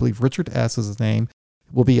 I believe Richard S. is his name,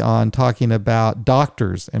 will be on talking about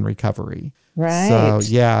doctors in recovery. Right. So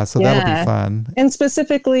that'll be fun. And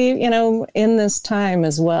specifically, in this time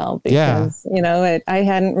as well, because, I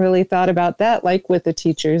hadn't really thought about that, like with the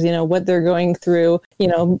teachers, what they're going through,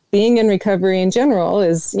 being in recovery in general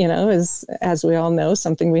is, as we all know,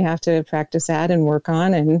 something we have to practice at and work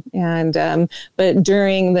on. But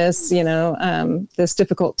during this, this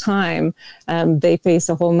difficult time, they face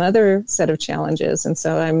a whole nother set of challenges. And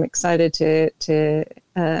so I'm excited to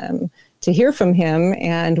hear from him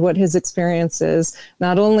and what his experience is,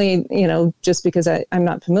 not only, just because I'm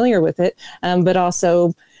not familiar with it, but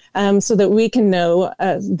also so that we can know,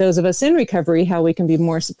 those of us in recovery, how we can be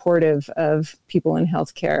more supportive of people in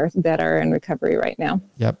healthcare that are in recovery right now.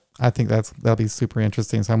 Yep. I think that'll be super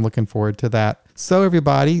interesting. So I'm looking forward to that. So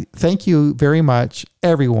everybody, thank you very much,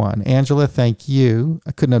 everyone. Angela, thank you.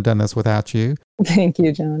 I couldn't have done this without you. Thank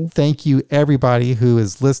you, John. Thank you, everybody who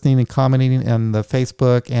is listening and commenting on the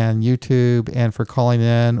Facebook and YouTube, and for calling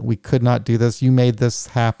in. We could not do this. You made this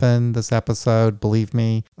happen, this episode, believe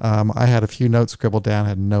me. I had a few notes scribbled down,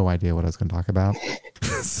 had no idea what I was going to talk about.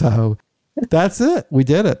 So that's it. We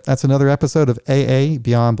did it. That's another episode of AA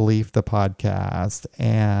Beyond Belief, the podcast.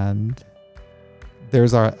 And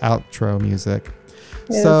there's our outro music.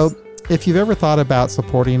 Yes. So if you've ever thought about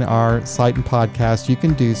supporting our site and podcast, you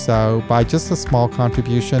can do so by just a small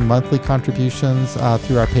contribution, monthly contributions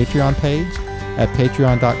through our Patreon page at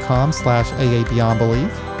patreon.com/AA Beyond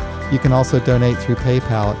Belief. You can also donate through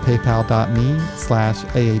PayPal at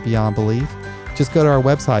paypal.me/AA Beyond Belief. Just go to our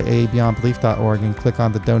website, aabeyondbelief.org, and click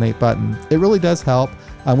on the donate button. It really does help.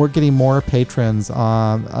 We're getting more patrons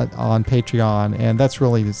on Patreon, and that's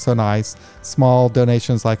really so nice. Small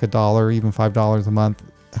donations like $1, even $5 a month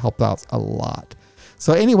help out a lot.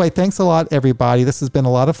 So anyway, thanks a lot, everybody. This has been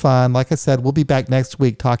a lot of fun. Like I said, we'll be back next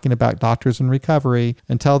week talking about doctors in recovery.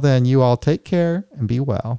 Until then, you all take care and be well.